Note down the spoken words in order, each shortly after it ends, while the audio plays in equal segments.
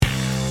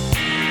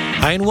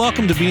Hi, and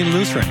welcome to Being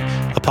Lutheran,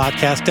 a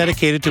podcast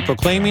dedicated to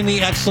proclaiming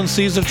the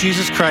excellencies of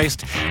Jesus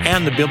Christ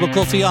and the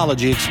biblical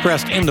theology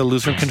expressed in the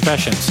Lutheran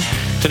Confessions.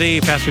 Today,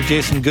 Pastor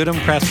Jason Goodham,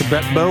 Pastor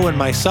Brett Bowe, and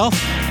myself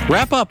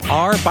wrap up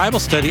our Bible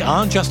study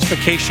on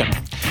justification,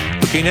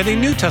 looking at a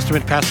New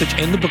Testament passage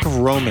in the book of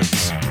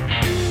Romans.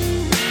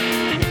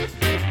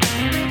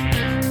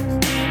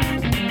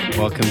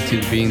 Welcome to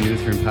the Being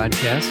Lutheran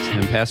podcast.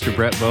 I'm Pastor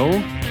Brett Bowe.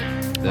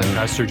 I'm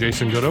Pastor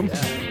Jason Goodham.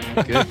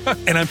 Good.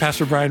 And I'm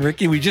Pastor Brian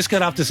Rickey. We just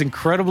got off this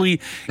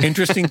incredibly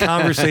interesting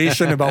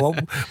conversation about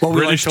what we like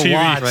British to TV.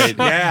 watch. Right.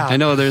 Yeah. I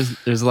know there's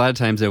a lot of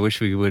times I wish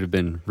we would have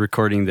been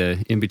recording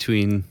the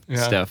in-between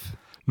stuff.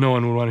 No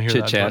one would want to hear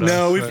Chit-chat. that.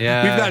 No, we've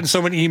gotten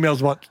so many emails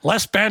about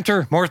less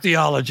banter, more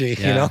theology,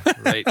 you know?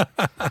 Right.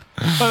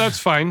 Well, that's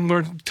fine.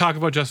 We're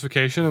talking about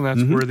justification, and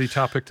that's a worthy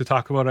topic to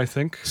talk about, I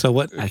think. So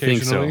what I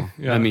think so. Occasionally,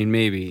 yeah. I mean,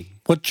 maybe.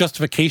 what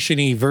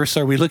justification-y verse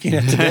are we looking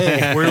at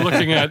today? We're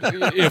looking at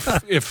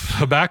if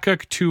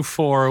Habakkuk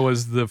 2:4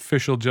 was the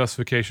official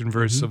justification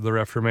verse of the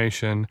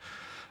Reformation,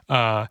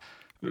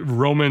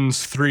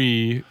 Romans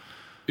 3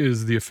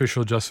 is the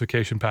official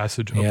justification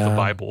passage of the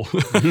Bible.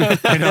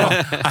 I know.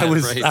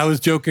 Right. I was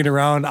joking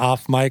around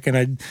off mic, and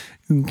I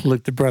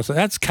looked at Bruce.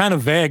 That's kind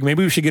of vague.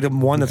 Maybe we should get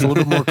one that's a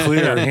little bit more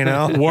clear, you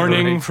know?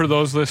 Warning for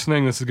those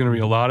listening, this is going to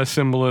be a lot of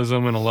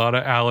symbolism and a lot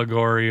of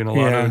allegory and a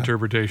lot of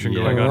interpretation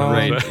going on.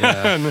 right.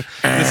 And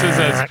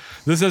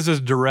this is as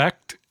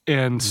direct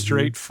and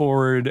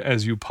straightforward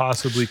as you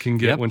possibly can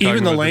get when talking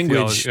Even the about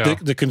language,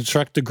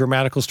 theology. the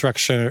grammatical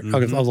structure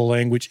of the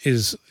language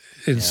is...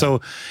 And so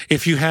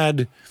if you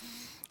had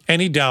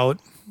any doubt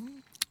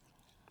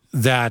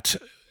that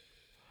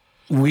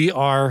we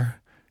are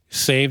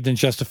saved and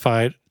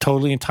justified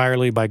totally,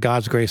 entirely by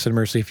God's grace and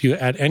mercy, if you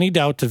add any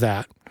doubt to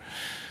that,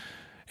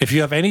 if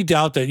you have any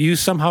doubt that you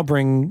somehow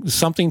bring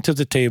something to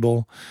the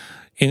table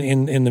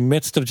in the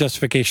midst of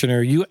justification,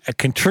 or you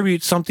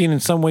contribute something in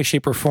some way,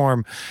 shape, or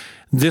form,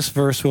 this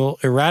verse will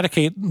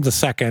eradicate the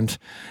second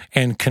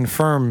and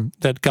confirm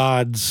that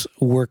God's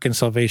work in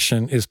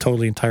salvation is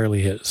totally,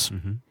 entirely His.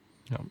 Mm-hmm.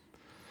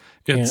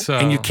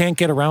 And you can't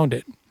get around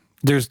it.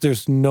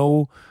 There's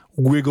no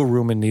wiggle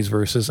room in these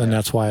verses, and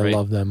that's why I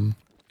love them.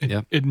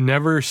 It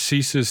never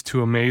ceases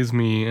to amaze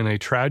me in a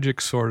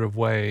tragic sort of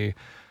way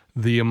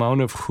the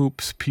amount of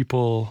hoops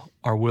people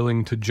are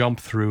willing to jump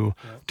through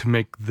to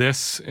make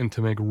this and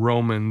to make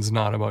Romans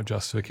not about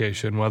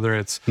justification, whether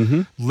it's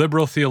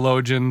liberal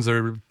theologians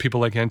or people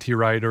like N.T.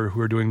 Wright or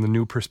who are doing the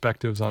new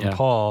perspectives on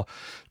Paul.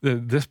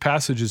 This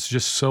passage is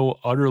just so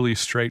utterly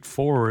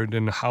straightforward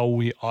in how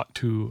we ought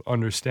to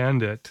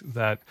understand it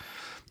that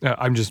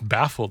I'm just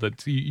baffled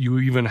that you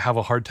even have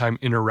a hard time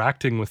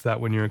interacting with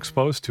that when you're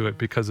exposed to it,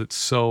 because it's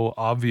so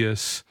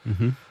obvious,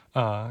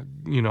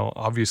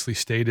 obviously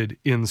stated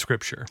in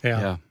Scripture.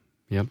 Yeah.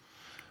 Yep.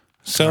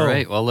 So, All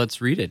right, well, let's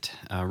read it.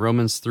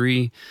 Romans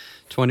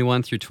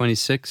 3:21 through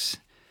 26.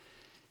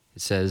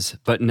 It says,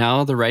 "But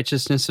now the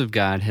righteousness of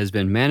God has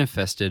been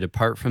manifested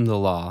apart from the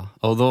law,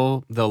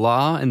 although the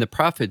law and the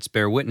prophets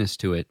bear witness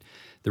to it,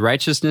 the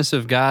righteousness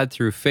of God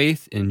through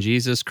faith in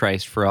Jesus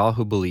Christ for all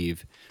who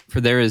believe.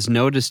 For there is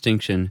no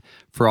distinction,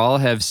 for all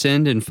have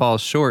sinned and fall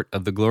short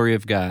of the glory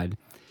of God,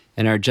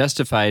 and are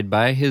justified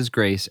by His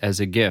grace as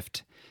a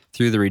gift,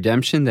 through the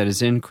redemption that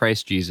is in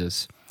Christ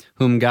Jesus,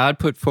 whom God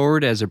put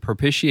forward as a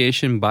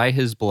propitiation by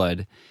His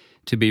blood,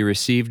 to be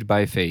received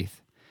by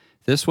faith.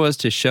 This was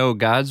to show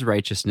God's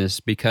righteousness,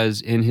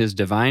 because in His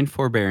divine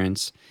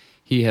forbearance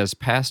He has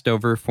passed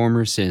over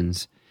former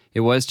sins.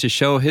 It was to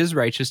show His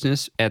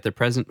righteousness at the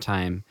present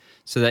time,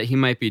 so that He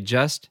might be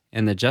just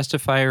and the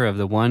justifier of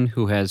the one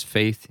who has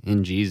faith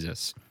in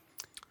Jesus."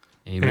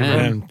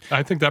 Amen.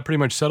 I think that pretty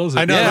much settles it.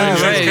 I know. Yeah,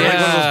 it's right, kind of like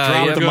one of those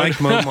drop yeah. the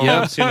mic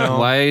moments, you know.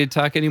 Why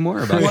talk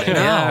anymore about What it?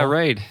 now? Yeah,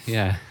 right.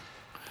 Yeah.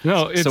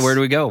 No, So where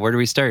do we go? Where do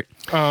we start?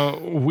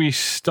 we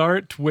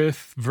start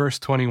with verse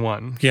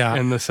 21. Yeah.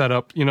 And the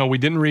setup. We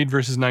didn't read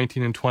verses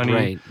 19 and 20.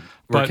 Right.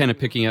 We're But kind of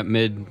picking up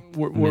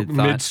we're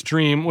mid-thought.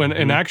 midstream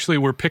and actually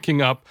we're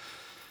picking up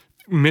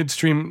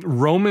midstream.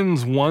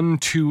 Romans 1,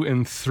 2,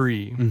 and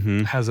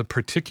 3 has a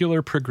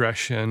particular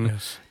progression,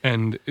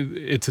 and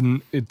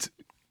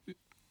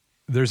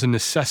there's a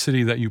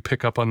necessity that you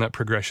pick up on that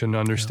progression to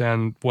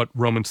understand what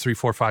Romans 3,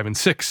 4, 5, and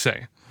 6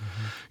 say.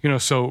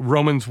 So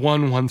Romans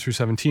 1 through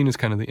 17 is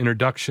kind of the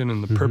introduction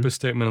and the purpose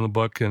statement of the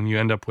book, and you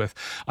end up with,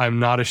 "I'm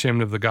not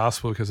ashamed of the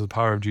gospel because of the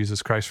power of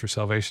Jesus Christ for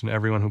salvation to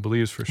everyone who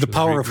believes." For The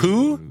power of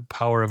who?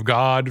 Power of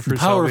God for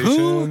Power of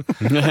salvation.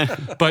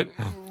 who? But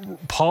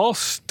Paul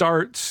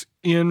starts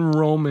in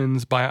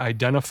Romans by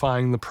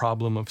identifying the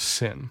problem of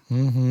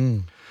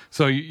sin.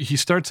 So he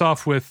starts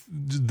off with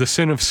the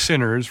sin of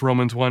sinners,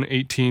 Romans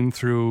 1:18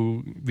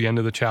 through the end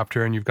of the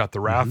chapter, and you've got the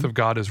wrath of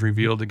God is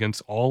revealed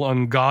against all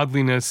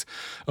ungodliness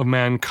of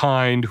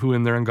mankind who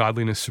in their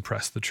ungodliness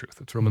suppress the truth.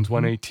 It's Romans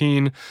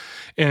 1:18.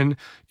 And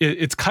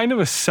it's kind of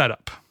a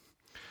setup.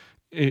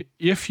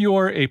 If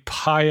you're a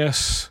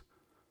pious,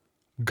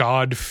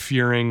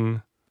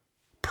 God-fearing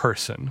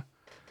person,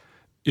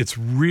 it's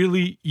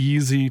really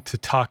easy to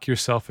talk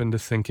yourself into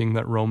thinking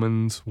that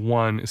Romans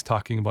 1 is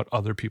talking about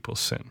other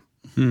people's sin.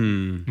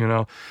 You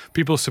know,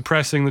 people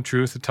suppressing the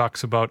truth. It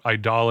talks about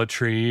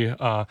idolatry.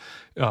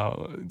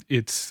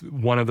 It's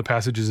one of the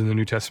passages in the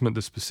New Testament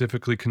that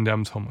specifically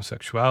condemns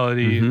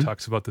homosexuality. It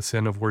talks about the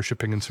sin of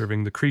worshiping and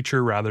serving the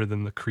creature rather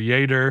than the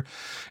creator.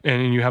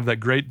 And you have that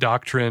great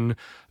doctrine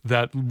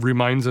that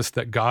reminds us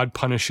that God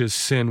punishes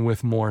sin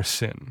with more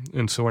sin.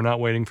 And so we're not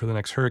waiting for the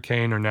next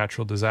hurricane or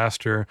natural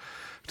disaster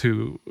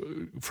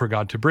for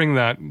God to bring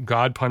that.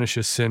 God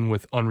punishes sin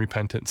with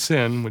unrepentant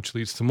sin, which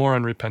leads to more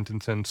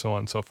unrepentant sin, so on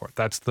and so forth.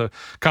 That's the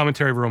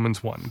commentary of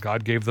Romans 1.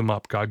 God gave them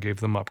up, God gave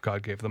them up,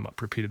 God gave them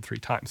up, repeated 3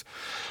 times.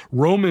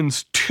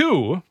 Romans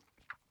 2,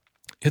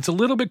 it's a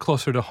little bit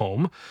closer to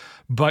home,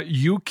 but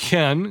you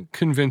can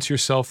convince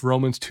yourself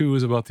Romans 2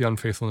 is about the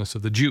unfaithfulness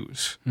of the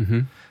Jews.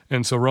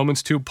 And so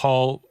Romans 2,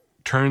 Paul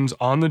turns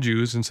on the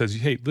Jews and says,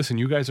 hey, listen,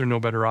 you guys are no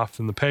better off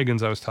than the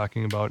pagans I was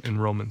talking about in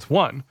Romans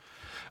 1.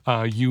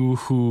 You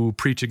who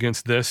preach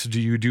against this, do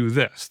you do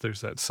this?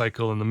 There's that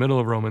cycle in the middle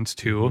of Romans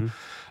 2,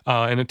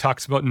 and it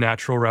talks about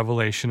natural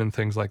revelation and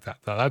things like that.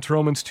 Now, that's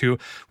Romans 2.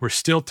 We're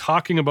still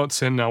talking about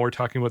sin. Now we're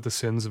talking about the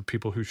sins of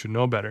people who should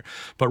know better.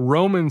 But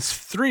Romans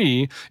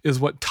 3 is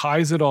what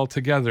ties it all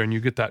together, and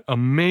you get that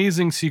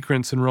amazing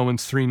sequence in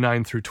Romans 3,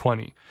 9 through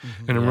 20.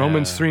 And in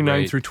Romans 3,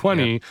 9 through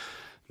 20,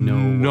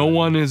 no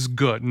one is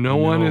good. No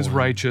one is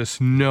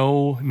righteous.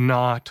 No,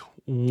 not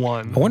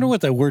one. I wonder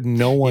what that word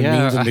 "no one"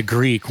 means in the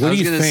Greek. What do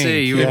you think? I was going to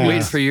say, you would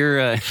wait for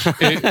your...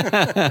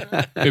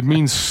 It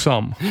means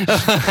some.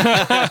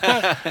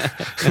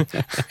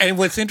 And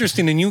what's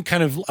interesting, and you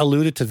kind of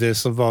alluded to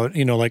this about,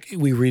 you know, like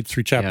we read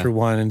through chapter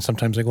 1 and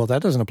sometimes like, well,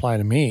 that doesn't apply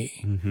to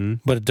me,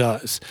 but it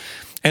does.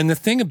 And the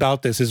thing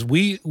about this is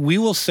we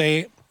will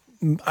say,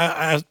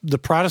 the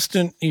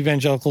Protestant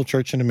evangelical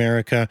church in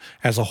America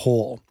as a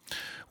whole,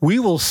 we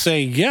will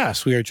say,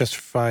 yes, we are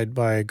justified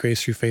by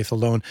grace through faith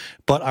alone,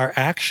 but our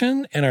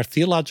action and our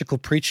theological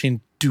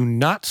preaching do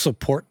not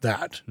support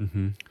that.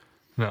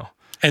 No.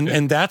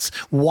 And that's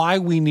why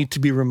we need to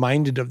be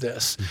reminded of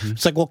this.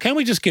 It's like, well, can't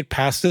we just get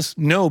past this?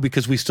 No,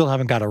 because we still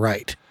haven't got it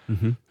right.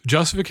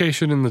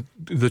 Justification in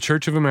the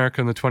Church of America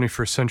in the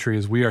 21st century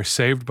is we are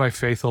saved by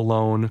faith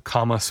alone,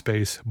 comma,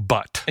 space,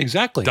 but.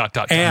 Exactly. Dot.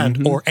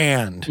 And, or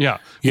and. Yeah.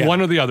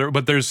 One or the other,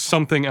 but there's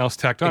something else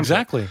tacked on.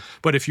 Exactly.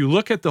 But if you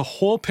look at the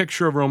whole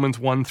picture of Romans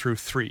 1 through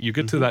 3, you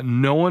get to that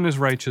no one is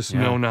righteous,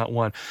 no, not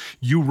one.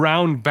 You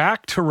round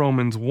back to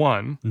Romans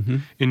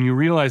 1, and you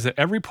realize that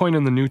every point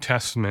in the New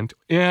Testament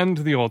and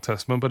the Old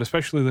Testament, but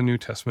especially the New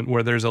Testament,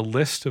 where there's a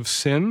list of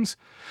sins,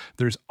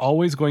 there's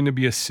always going to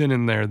be a sin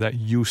in there that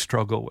you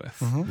struggle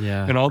with.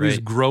 And all these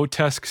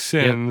grotesque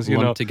sins, you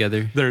know,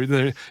 together. They're,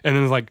 and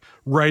then like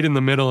right in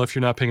the middle, if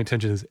you're not paying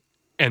attention, is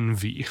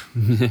envy,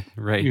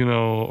 right? You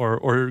know,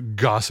 or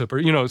gossip, or,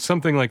 you know,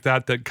 something like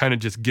that kind of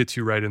just gets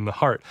you right in the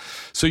heart.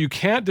 So you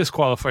can't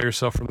disqualify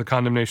yourself from the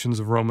condemnations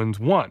of Romans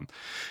 1.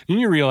 And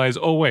you realize,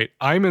 oh wait,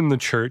 I'm in the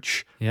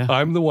church.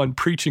 I'm the one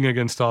preaching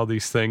against all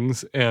these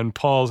things, and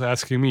Paul's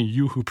asking me,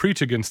 you who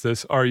preach against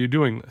this, are you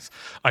doing this?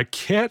 I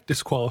can't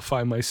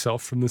disqualify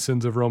myself from the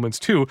sins of Romans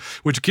 2,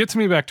 which gets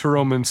me back to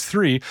Romans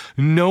 3.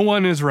 No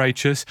one is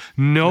righteous,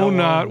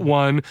 not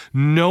one.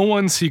 No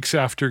one seeks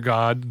after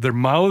God. Their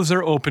mouths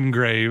are open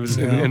graves,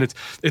 and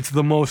it's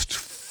the most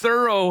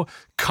thorough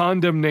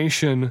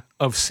condemnation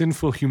of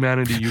sinful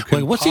humanity you can.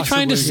 Wait, what's he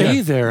trying to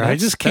say there? I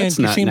just can't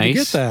seem to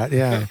get that.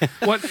 Yeah.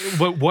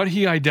 What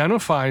he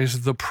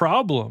identifies the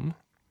problem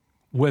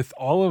with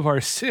all of our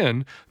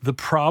sin, the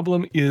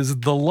problem is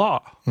the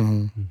law.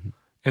 And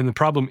the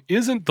problem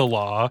isn't the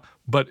law,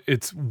 but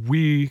it's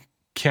we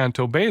can't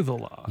obey the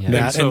law.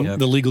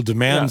 And the legal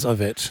demands of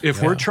it.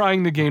 If we're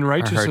trying to gain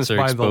righteousness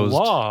by the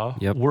law,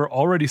 we're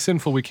already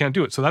sinful. We can't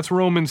do it. So that's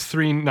Romans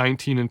 3,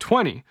 19 and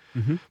 20.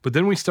 But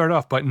then we start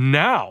off, but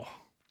now,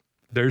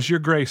 there's your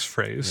grace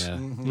phrase.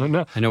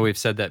 No. I know we've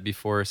said that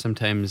before.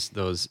 Sometimes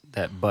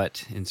that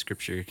but in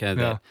Scripture,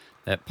 kind of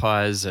that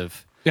pause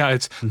of... Yeah,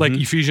 it's like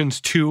Ephesians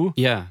 2.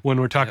 Yeah. When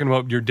we're talking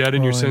about you're dead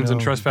in your sins and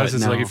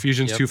trespasses, like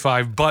Ephesians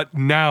 2:5, but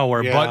now,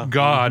 or but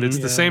God, it's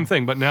the same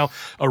thing. But now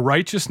a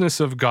righteousness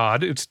of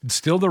God, it's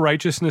still the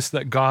righteousness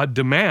that God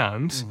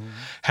demands,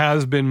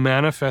 has been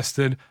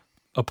manifested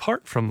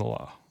apart from the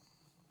law.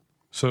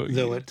 So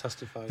though it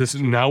testifies.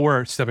 Now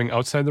we're stepping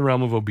outside the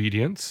realm of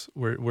obedience.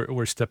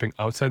 We're stepping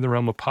outside the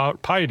realm of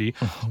piety,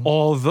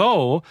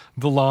 although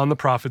the law and the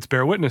prophets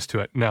bear witness to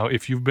it. Now,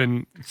 if you've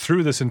been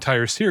through this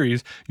entire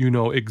series, you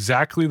know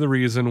exactly the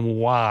reason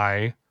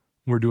why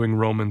we're doing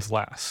Romans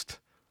last.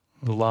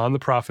 The law and the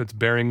prophets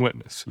bearing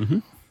witness.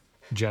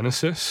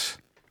 Genesis,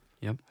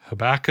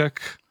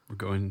 Habakkuk. We're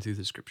going through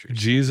the Scriptures.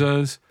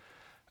 Jesus.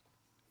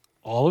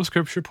 All of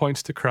Scripture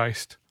points to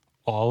Christ.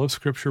 All of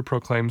Scripture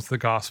proclaims the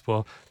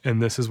gospel,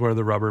 and this is where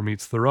the rubber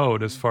meets the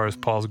road as far as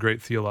Paul's great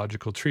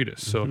theological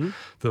treatise. So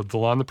the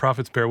law and the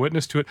prophets bear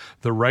witness to it.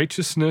 The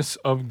righteousness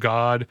of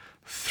God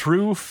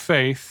through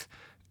faith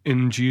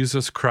in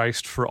Jesus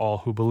Christ for all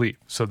who believe.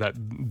 So that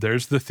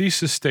there's the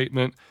thesis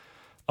statement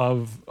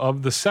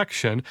of the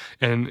section,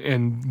 and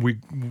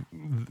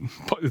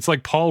it's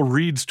like Paul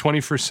reads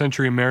 21st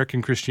century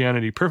American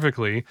Christianity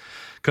perfectly,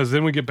 because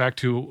then we get back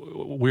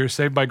to we're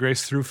saved by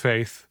grace through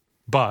faith,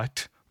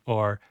 but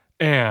or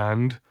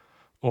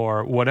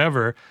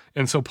whatever.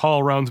 And so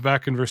Paul rounds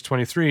back in verse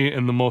 23,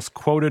 and the most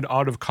quoted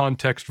out of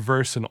context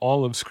verse in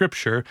all of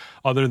Scripture,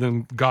 other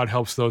than God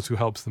helps those who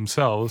helps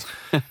themselves.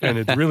 And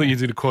it's really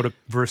easy to quote a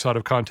verse out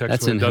of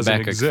context when it doesn't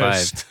Habakkuk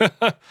exist.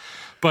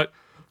 But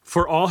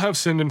for all have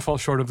sinned and fall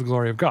short of the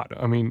glory of God.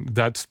 I mean,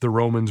 that's the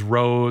Romans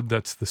road.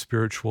 That's the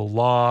spiritual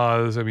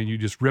laws. I mean, you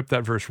just rip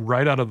that verse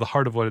right out of the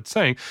heart of what it's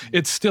saying.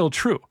 It's still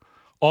true.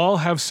 All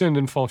have sinned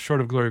and fall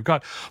short of the glory of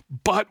God.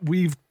 But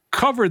we've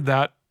covered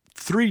that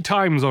 3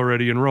 times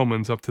already in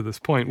Romans up to this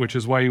point, which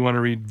is why you want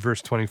to read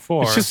verse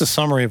 24. It's just a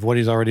summary of what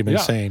he's already been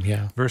saying.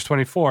 Yeah. Verse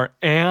 24,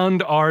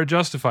 and are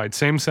justified.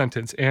 Same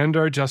sentence. And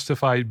are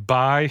justified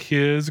by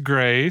his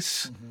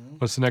grace.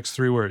 What's the next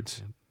 3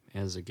 words?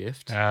 As a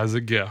gift. As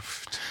a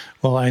gift.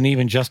 Well, and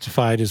even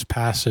justified is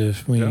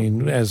passive,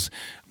 meaning as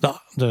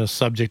the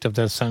subject of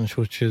that sentence,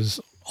 which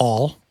is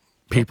all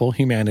people,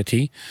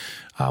 humanity,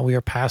 we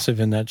are passive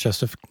in that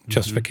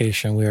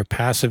justification. We are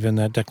passive in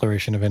that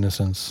declaration of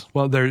innocence.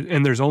 Well,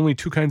 there's only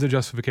 2 kinds of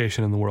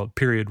justification in the world,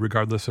 period,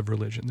 regardless of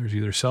religion. There's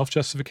either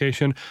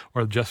self-justification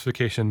or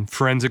justification,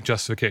 forensic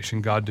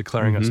justification, God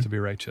declaring us to be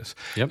righteous.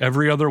 Yep.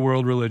 Every other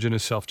world religion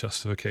is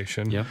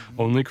self-justification. Yep.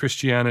 Only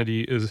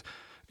Christianity is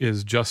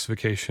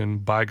justification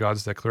by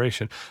God's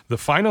declaration. The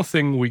final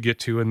thing we get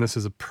to, and this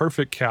is a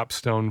perfect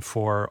capstone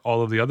for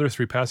all of the other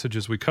 3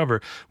 passages we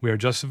cover, we are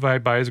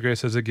justified by his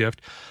grace as a gift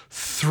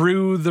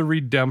through the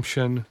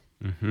redemption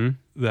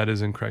that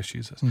is in Christ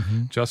Jesus.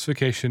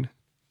 Justification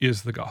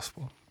is the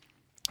gospel.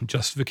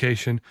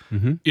 Justification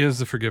is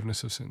the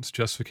forgiveness of sins.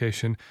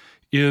 Justification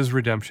is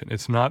redemption.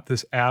 It's not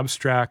this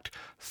abstract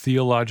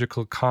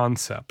theological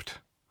concept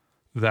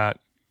that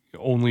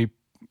only,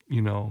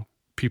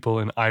 people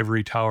in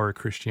ivory tower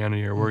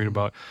Christianity are worried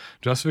about.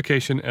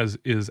 Justification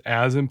is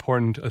as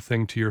important a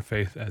thing to your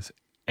faith as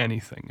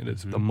anything. It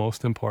is the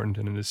most important,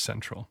 and it is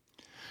central.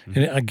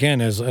 And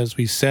again, as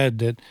we said,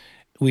 that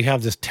we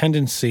have this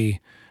tendency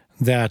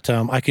that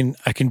I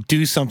can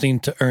do something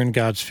to earn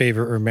God's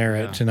favor or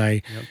merit, and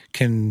I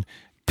can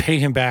pay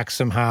him back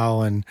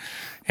somehow, and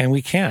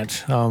we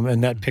can't.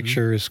 And that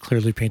picture is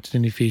clearly painted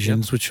in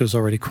Ephesians, which was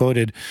already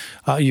quoted.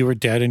 You were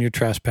dead in your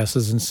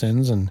trespasses and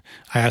sins, and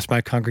I ask my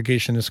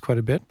congregation this quite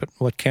a bit, but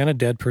what can a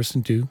dead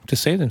person do to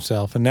save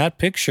themselves? And that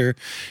picture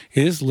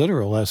is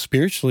literal. As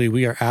spiritually,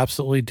 we are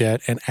absolutely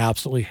dead and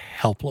absolutely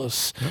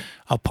helpless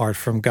apart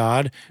from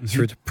God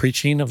through the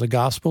preaching of the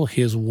gospel,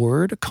 his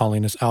word,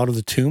 calling us out of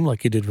the tomb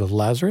like he did with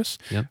Lazarus,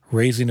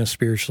 raising us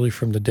spiritually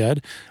from the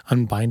dead,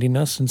 unbinding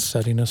us and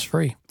setting us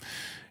free.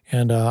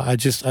 And I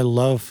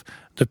love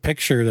the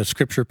picture that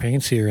Scripture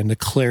paints here and the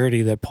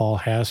clarity that Paul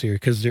has here,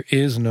 because there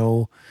is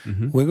no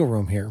wiggle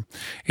room here.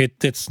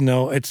 It's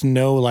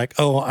no like,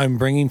 oh, I'm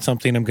bringing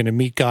something, I'm going to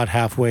meet God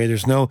halfway.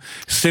 There's no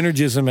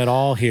synergism at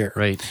all here.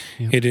 Right.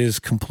 Yep. It is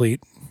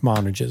complete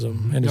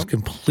monergism, and it's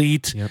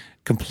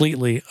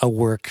completely a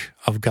work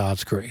of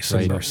God's grace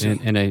and mercy.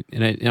 And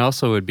it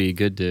also would be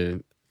good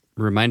to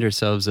remind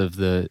ourselves of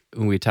when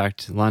we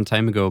talked a long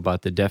time ago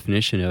about the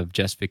definition of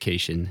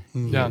justification.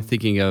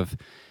 Thinking of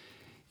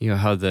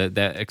how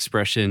that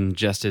expression,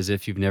 just as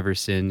if you've never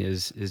sinned,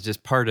 is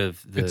just part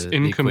of it's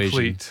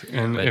incomplete. The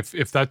and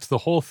if that's the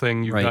whole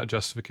thing, you've got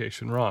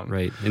justification wrong.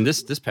 Right. And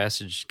this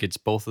passage gets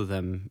both of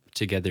them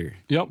together.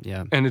 Yep.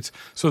 Yeah. And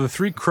so the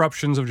 3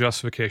 corruptions of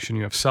justification,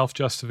 you have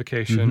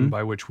self-justification,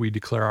 by which we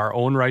declare our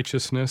own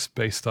righteousness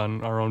based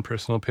on our own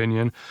personal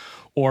opinion,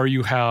 or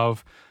you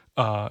have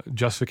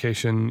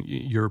justification,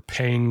 you're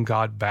paying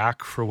God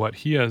back for what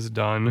he has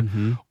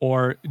done,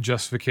 or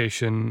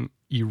justification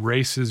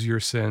erases your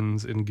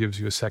sins and gives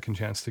you a second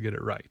chance to get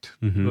it right.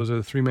 Those are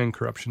the 3 main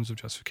corruptions of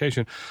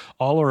justification.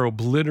 All are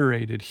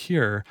obliterated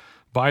here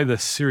by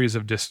this series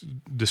of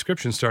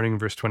descriptions starting in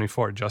verse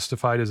 24.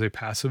 Justified is a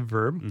passive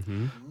verb.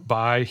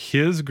 By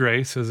his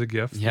grace as a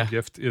gift. The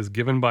gift is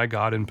given by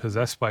God and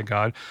possessed by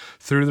God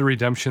through the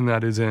redemption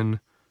that is in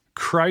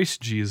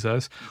Christ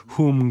Jesus,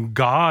 whom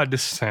God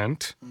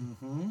sent,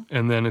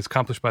 and then it's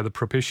accomplished by the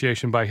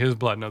propitiation by his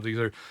blood. Now, these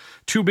are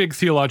 2 big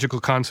theological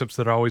concepts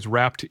that are always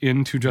wrapped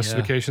into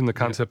justification. The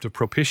concept of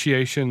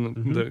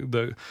propitiation,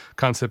 the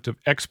concept of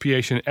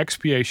expiation.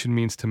 Expiation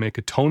means to make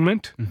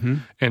atonement,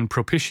 and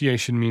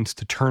propitiation means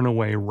to turn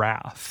away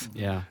wrath.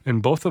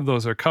 And both of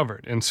those are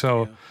covered. And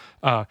so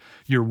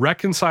you're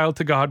reconciled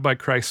to God by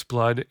Christ's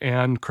blood,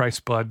 and Christ's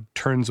blood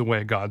turns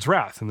away God's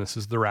wrath. And this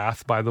is the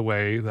wrath, by the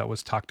way, that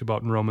was talked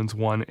about in Romans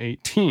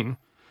 1:18.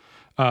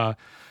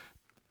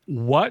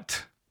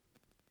 What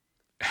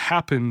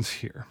happens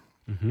here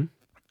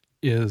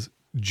is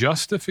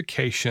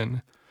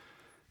justification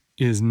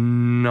is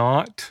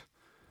not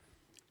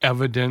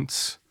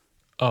evidence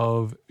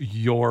of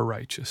your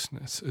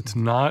righteousness. It's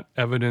not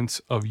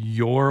evidence of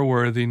your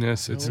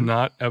worthiness. It's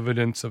not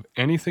evidence of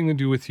anything to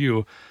do with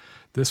you.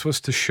 This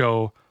was to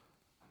show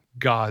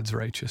God's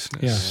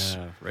righteousness.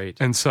 Yeah, right.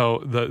 And so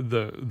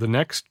the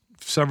next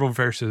several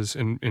verses.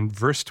 In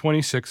verse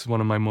 26,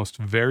 one of my most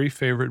very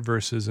favorite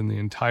verses in the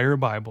entire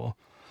Bible,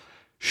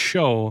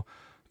 show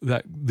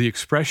that the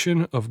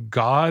expression of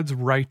God's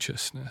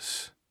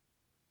righteousness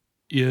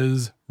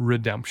is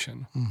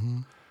redemption.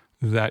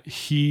 That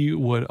he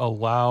would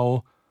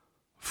allow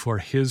for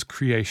his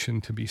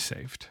creation to be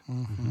saved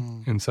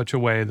in such a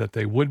way that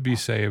they would be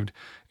saved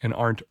and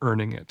aren't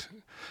earning it.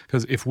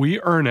 Because if we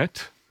earn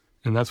it,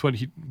 and that's what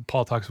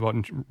Paul talks about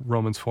in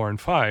Romans 4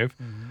 and 5,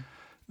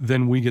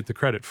 then we get the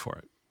credit for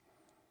it.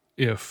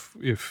 If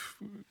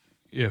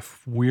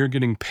we're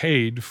getting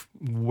paid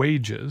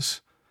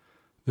wages,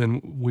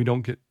 then we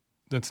don't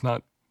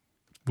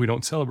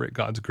celebrate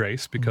God's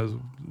grace because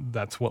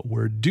that's what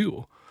we're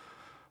due.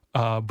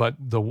 But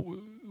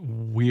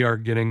we are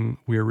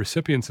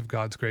recipients of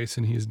God's grace,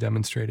 and he's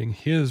demonstrating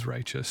his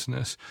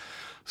righteousness.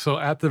 So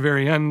at the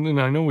very end,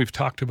 and I know we've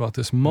talked about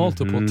this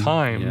multiple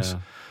times,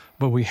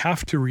 but we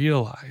have to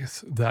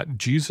realize that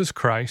Jesus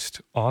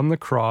Christ on the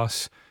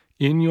cross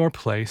in your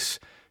place,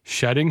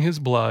 shedding his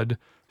blood,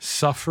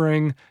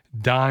 suffering,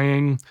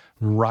 dying,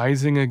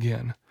 rising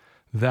again,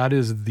 that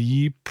is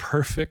the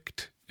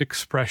perfect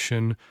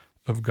expression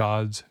of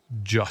God's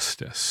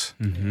justice.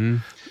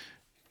 And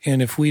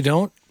if we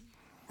don't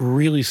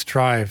really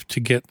strive to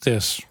get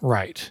this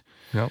right,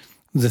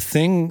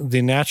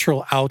 the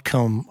natural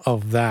outcome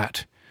of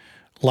that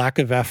lack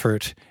of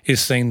effort is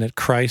saying that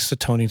Christ's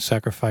atoning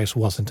sacrifice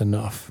wasn't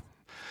enough.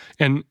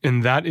 And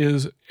that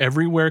is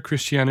everywhere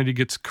Christianity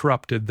gets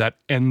corrupted, that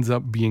ends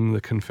up being the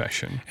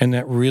confession. And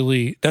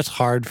that's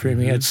hard for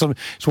me. It's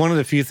one of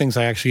the few things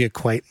I actually get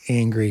quite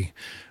angry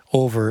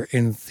over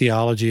in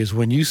theology is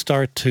when you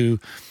start to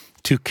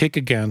kick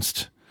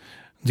against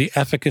the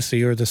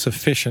efficacy or the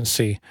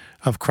sufficiency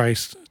of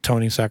Christ's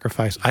atoning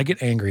sacrifice. I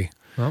get angry.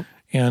 Well,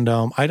 and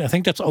I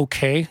think that's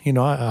okay.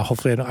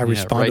 Hopefully I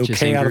respond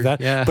okay anger. out of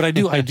that. Yeah. But I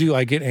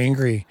get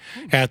angry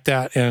at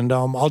that. And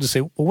I'll just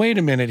say, well, wait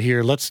a minute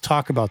here. Let's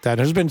talk about that.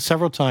 There's been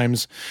several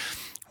times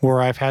where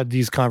I've had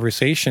these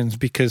conversations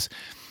because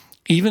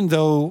even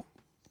though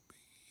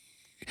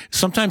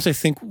sometimes I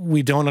think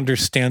we don't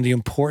understand the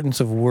importance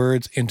of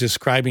words in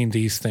describing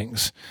these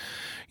things.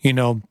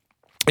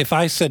 If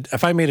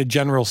I made a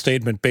general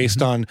statement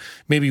based on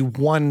maybe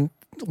one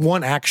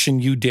action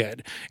you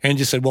did and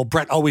just said, well,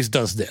 Brett always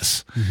does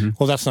this.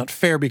 Well, that's not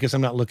fair because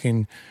I'm not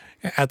looking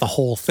at the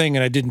whole thing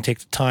and I didn't take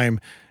the time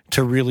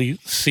to really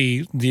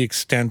see the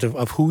extent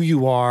of who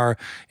you are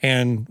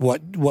and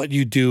what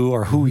you do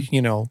or who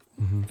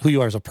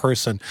you are as a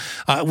person.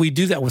 We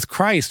do that with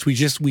Christ.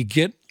 We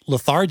get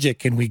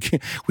lethargic and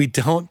we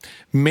don't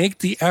make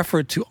the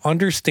effort to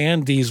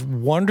understand these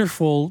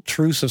wonderful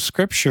truths of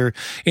Scripture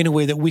in a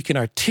way that we can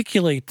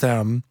articulate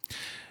them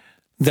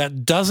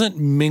that doesn't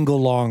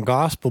mingle law and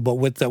gospel,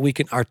 but that we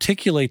can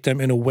articulate them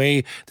in a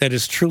way that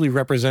is truly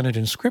represented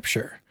in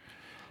Scripture.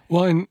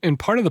 Well, and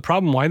part of the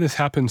problem why this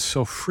happens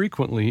so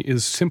frequently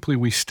is simply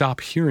we stop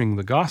hearing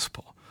the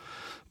gospel.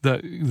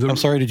 I'm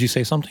sorry, did you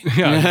say something?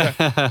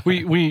 Yeah.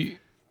 we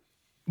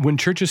when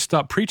churches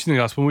stop preaching the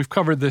gospel, and we've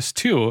covered this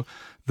too,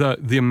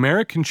 the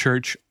American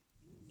church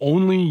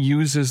only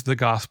uses the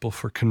gospel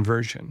for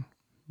conversion.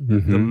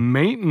 The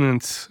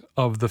maintenance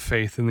of the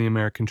faith in the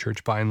American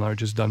church, by and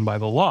large, is done by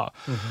the law.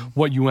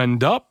 What you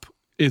end up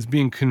is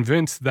being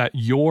convinced that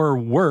your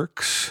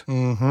works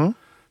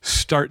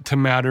start to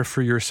matter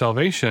for your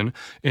salvation.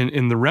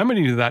 And the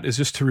remedy to that is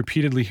just to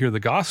repeatedly hear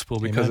the gospel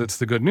because it's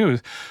the good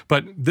news.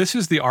 But this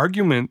is the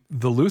argument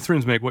the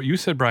Lutherans make. What you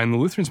said, Brian, the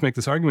Lutherans make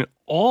this argument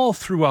all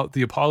throughout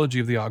the Apology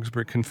of the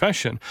Augsburg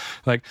Confession.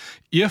 Like,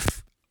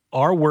 if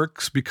our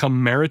works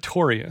become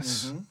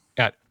meritorious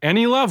at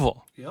any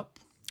level,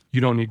 you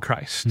don't need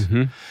Christ.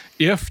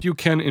 If you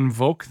can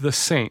invoke the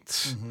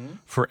saints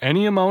for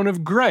any amount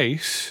of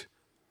grace,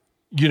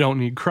 you don't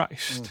need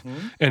Christ.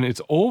 And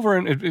it's over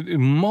and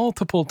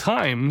multiple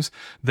times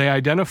they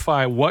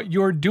identify what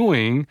you're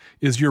doing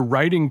is you're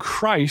writing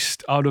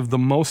Christ out of the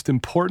most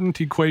important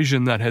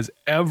equation that has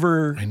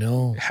ever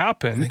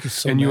happened.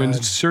 You're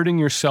inserting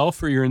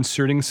yourself or you're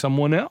inserting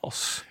someone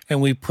else.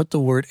 And we put the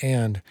word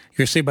and.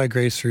 You're saved by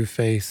grace through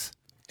faith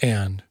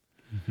and.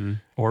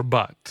 Or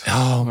but.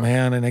 Oh,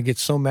 man. And I get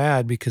so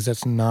mad because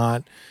that's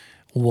not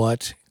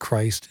what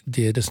Christ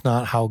did. It's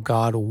not how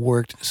God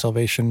worked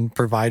salvation,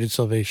 provided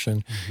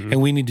salvation.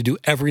 And we need to do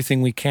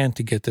everything we can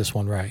to get this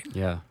one right.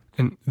 Yeah.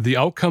 And the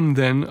outcome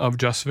then of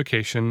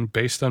justification,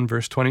 based on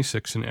verse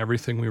 26 and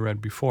everything we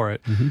read before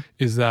it,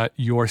 is that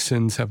your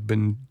sins have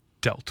been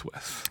dealt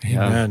with.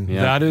 Amen.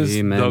 Yeah.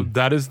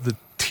 That is the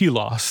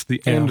telos,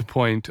 the end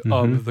point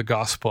of the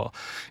gospel.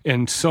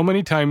 And so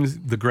many times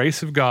the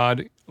grace of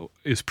God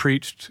is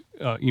preached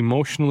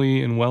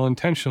emotionally and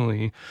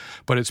well-intentionally,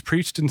 but it's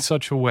preached in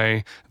such a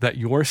way that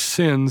your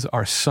sins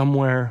are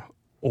somewhere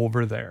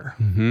over there.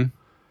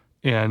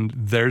 And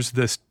there's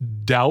this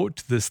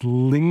doubt, this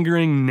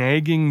lingering,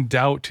 nagging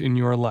doubt in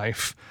your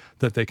life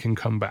that they can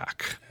come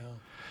back.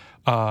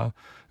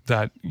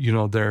 that,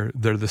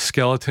 they're the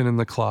skeleton in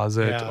the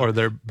closet, Yeah. or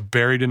they're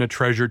buried in a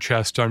treasure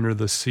chest under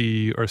the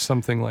sea, or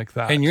something like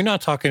that. And you're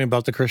not talking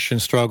about the Christian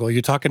struggle.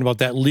 You're talking about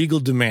that legal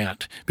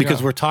demand, because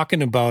Yeah. we're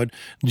talking about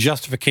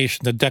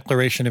justification, the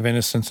declaration of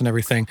innocence and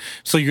everything.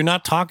 So you're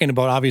not talking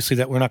about, obviously,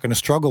 that we're not going to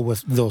struggle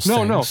with those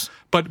things. No.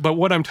 But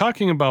what I'm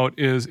talking about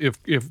is if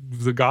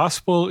the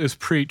gospel is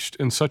preached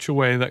in such a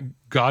way that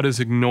God is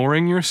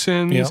ignoring your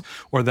sins, Yep.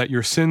 or that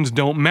your sins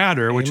don't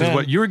matter, which is Amen.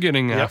 what you're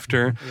getting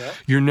after,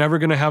 you're never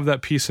going to have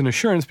that peace and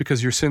assurance,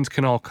 because your sins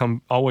can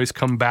always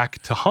come back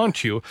to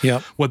haunt you.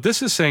 Yep. What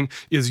this is saying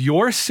is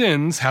your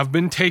sins have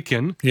been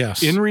taken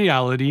Yes. in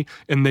reality,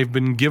 and they've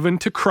been given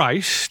to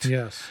Christ.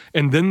 Yes.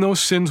 And then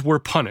those sins were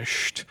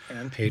punished.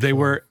 And paid They for.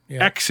 were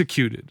Yeah.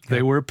 executed.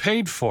 They were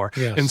paid for.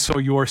 Yes. And so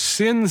your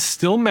sins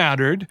still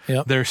mattered.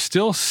 Yep. They're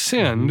still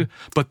sinned,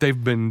 but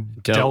they've been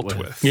dealt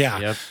with. Yeah.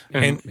 Yep.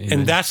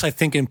 And that's, I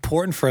think,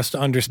 important for us to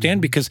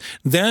understand, because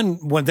then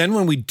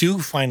when we do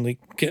finally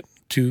get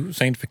to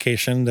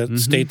sanctification, that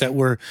state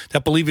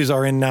that believers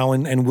are in now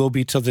and will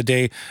be till the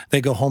day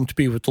they go home to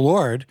be with the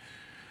Lord,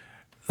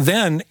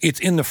 then it's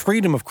in the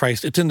freedom of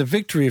Christ. It's in the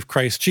victory of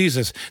Christ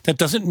Jesus. That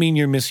doesn't mean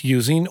you're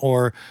misusing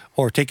or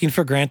taking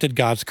for granted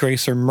God's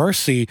grace or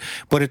mercy,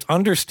 but it's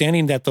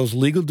understanding that those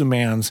legal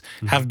demands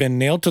have been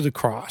nailed to the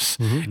cross,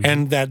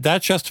 and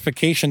that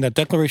justification, that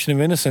declaration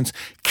of innocence,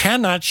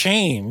 cannot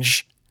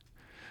change.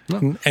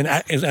 And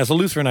as a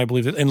Lutheran, I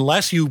believe that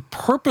unless you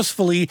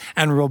purposefully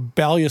and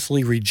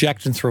rebelliously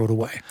reject and throw it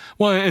away.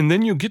 Well, and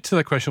then you get to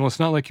that question, well, it's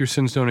not like your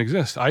sins don't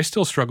exist. I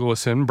still struggle with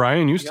sin.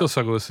 Brian, you still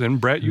struggle with sin.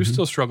 Brett, you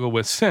still struggle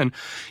with sin.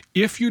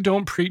 If you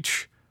don't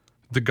preach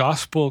the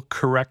gospel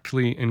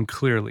correctly and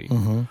clearly,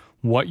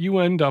 what you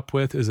end up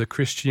with is a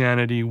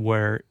Christianity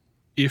where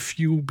if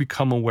you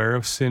become aware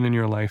of sin in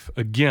your life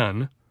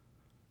again,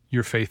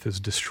 your faith is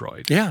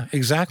destroyed. Yeah,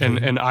 exactly.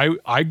 And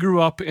I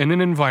grew up in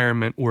an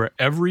environment where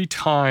every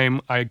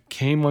time I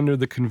came under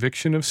the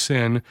conviction of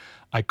sin,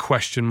 I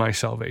questioned my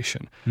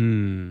salvation.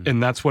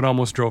 And that's what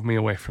almost drove me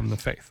away from the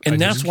faith. And I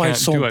that's just why can't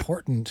it's so do it.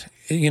 important,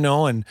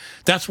 and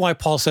that's why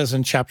Paul says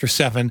in chapter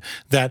 7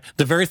 that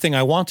the very thing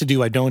I want to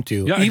do, I don't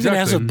do, Yeah, even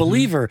as a exactly.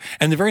 believer.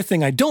 And the very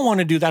thing I don't want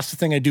to do, that's the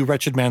thing I do,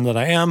 wretched man that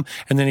I am.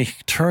 And then he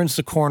turns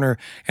the corner,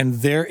 and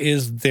there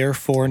is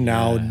therefore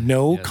now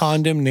no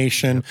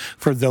condemnation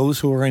for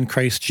those who are in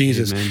Christ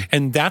Jesus. Amen.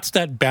 And that's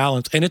that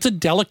balance. And it's a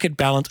delicate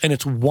balance, and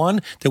it's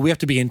one that we have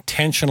to be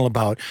intentional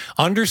about.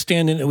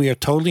 Understanding that we are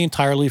totally,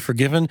 entirely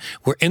forgiven.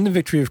 We're in the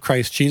victory of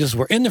Christ Jesus.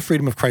 We're in the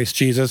freedom of Christ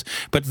Jesus,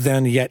 but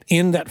then yet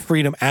in that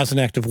freedom as an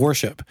act of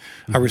worship,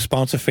 a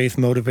response of faith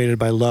motivated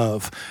by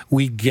love,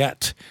 we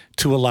get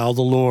to allow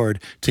the Lord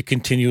to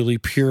continually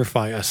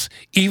purify us,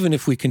 even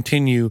if we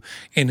continue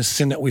in a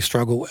sin that we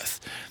struggle with.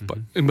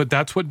 But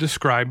that's what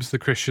describes the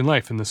Christian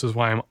life. And this is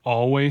why I'm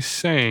always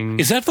saying...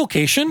 Is that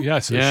vocation?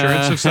 Yes, Yeah.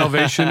 assurance of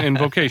salvation and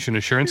vocation.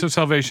 Assurance of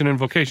salvation and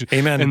vocation.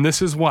 Amen. And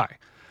this is why.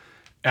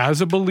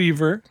 As a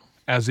believer,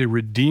 as a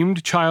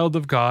redeemed child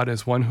of God,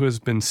 as one who has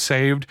been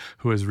saved,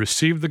 who has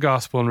received the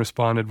gospel and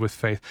responded with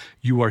faith,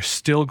 you are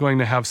still going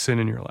to have sin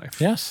in your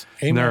life. Yes.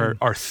 And Amen. there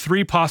are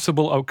three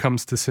possible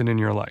outcomes to sin in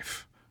your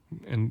life.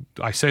 And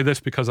I say this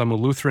because I'm a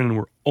Lutheran and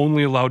we're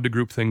only allowed to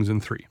group things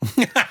in three.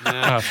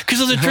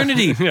 Because of the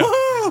Trinity.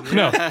 Woo!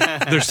 No,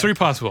 there's three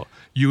possible.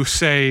 You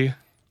say,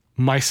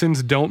 my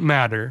sins don't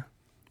matter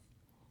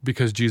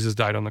because Jesus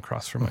died on the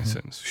cross for my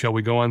sins. Shall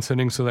we go on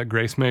sinning so that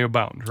grace may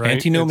abound, right?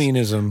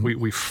 Antinomianism.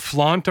 We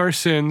flaunt our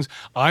sins.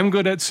 I'm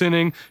good at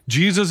sinning.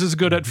 Jesus is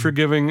good at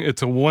forgiving.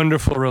 It's a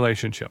wonderful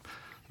relationship.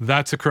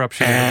 That's a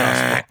corruption of the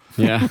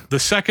gospel. Yeah. The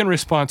second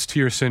response to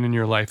your sin in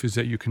your life is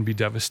that you can be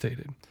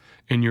devastated.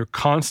 And you're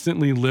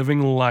constantly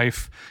living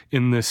life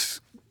in this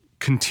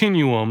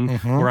continuum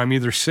where I'm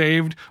either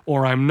saved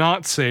or I'm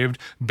not saved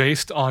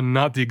based on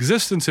not the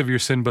existence of your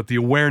sin, but the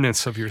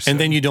awareness of your sin. And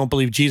then you don't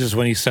believe Jesus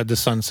when he said the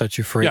Son set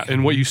you free. Yeah,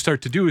 and what you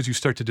start to do is you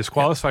start to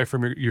disqualify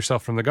from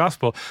yourself from the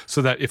gospel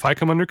so that if I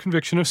come under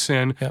conviction of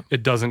sin,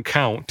 it doesn't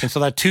count. And so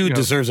that too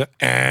deserves a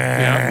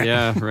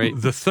Yeah, right.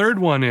 The third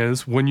one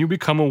is when you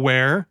become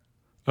aware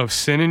of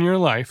sin in your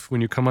life, when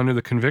you come under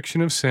the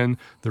conviction of sin,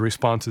 the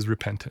response is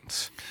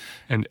repentance.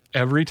 And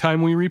every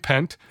time we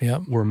repent,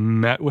 Yep. we're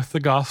met with the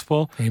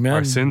gospel. Amen.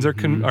 Our sins are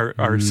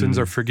our sins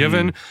are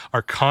forgiven.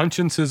 Our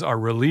consciences are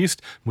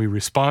released. We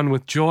respond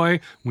with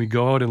joy. We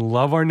go out and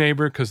love our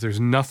neighbor because there's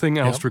nothing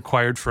else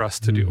required for us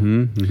to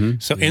do.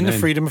 So in the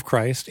freedom of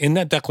Christ, in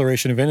that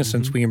declaration of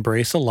innocence, we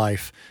embrace a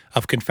life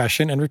of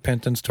confession and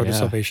repentance toward Yeah.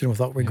 salvation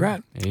without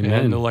regret. Amen.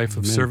 And the life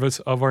of service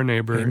of our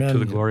neighbor Amen. to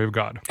the glory of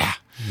God.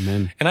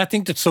 Amen. And I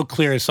think that's so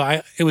clear.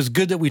 So it was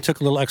good that we took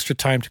a little extra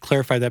time to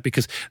clarify that,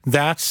 because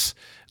that's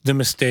the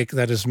mistake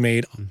that is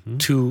made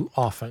too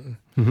often,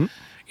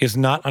 is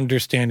not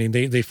understanding.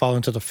 They fall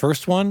into the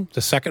first one,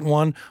 the second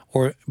one,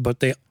 but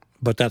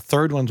that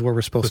third one's where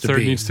we're supposed The to third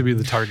be. needs to be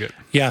the target.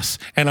 Yes.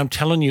 And I'm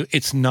telling you,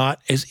 it's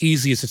not as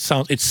easy as it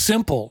sounds. It's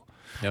simple.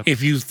 Yep.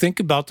 If you think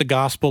about the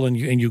gospel and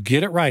you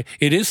get it right,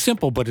 it is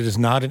simple, but it is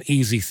not an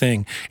easy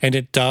thing. And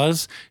it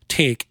does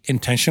take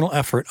intentional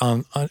effort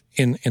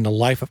in the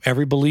life of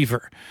every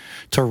believer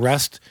to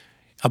rest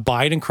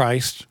abide in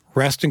Christ,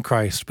 rest in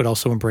Christ, but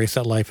also embrace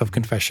that life of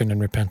confession and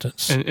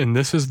repentance. And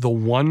this is the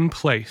one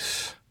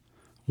place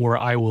where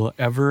I will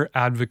ever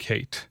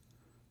advocate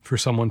for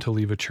someone to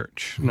leave a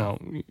church. Now,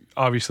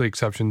 obviously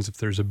exceptions if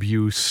there's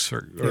abuse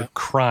or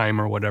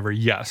crime or whatever,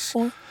 yes.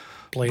 Or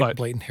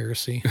blatant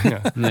heresy.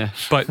 Yeah.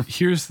 But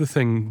here's the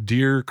thing,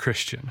 dear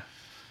Christian.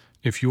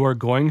 If you are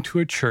going to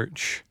a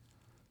church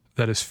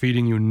that is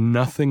feeding you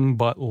nothing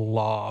but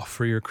law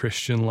for your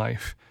Christian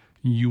life,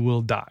 you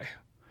will die.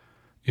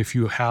 If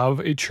you have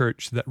a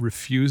church that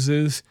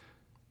refuses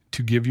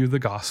to give you the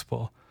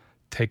gospel,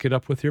 take it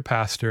up with your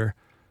pastor,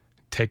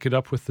 take it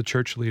up with the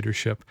church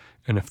leadership,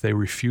 and if they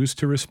refuse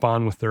to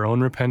respond with their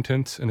own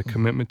repentance and a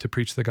commitment to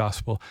preach the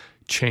gospel,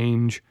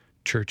 change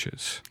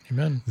churches.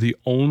 Amen. The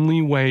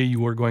only way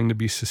you are going to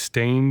be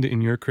sustained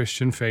in your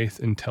Christian faith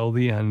until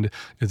the end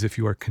is if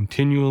you are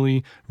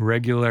continually,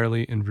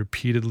 regularly, and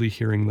repeatedly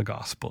hearing the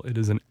gospel. It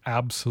is an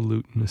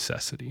absolute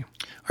necessity.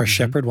 Our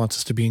shepherd wants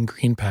us to be in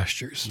green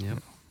pastures.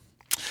 Yep.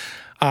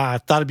 I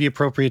thought it'd be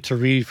appropriate to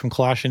read from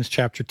Colossians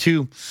chapter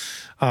 2,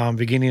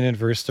 beginning in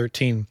verse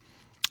 13.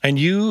 And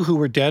you who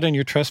were dead in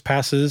your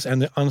trespasses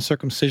and the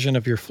uncircumcision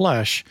of your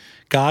flesh,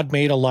 God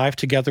made alive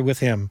together with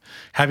him,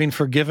 having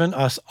forgiven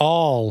us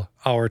all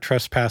our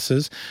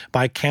trespasses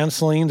by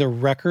canceling the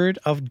record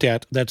of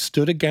debt that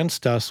stood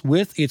against us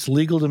with its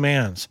legal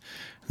demands.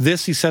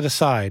 This he set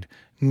aside,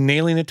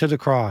 nailing it to the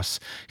cross.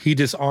 He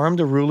disarmed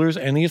the rulers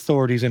and the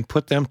authorities and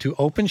put them to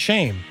open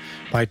shame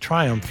by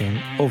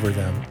triumphing over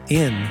them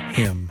in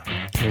him.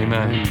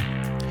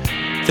 Amen.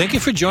 Thank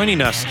you for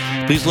joining us.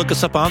 Please look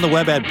us up on the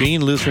web at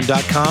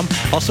beinglutheran.com.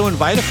 Also,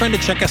 invite a friend to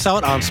check us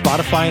out on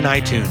Spotify and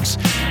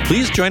iTunes.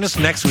 Please join us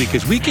next week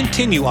as we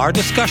continue our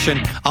discussion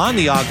on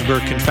the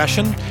Augsburg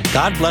Confession.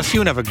 God bless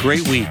you and have a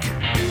great week.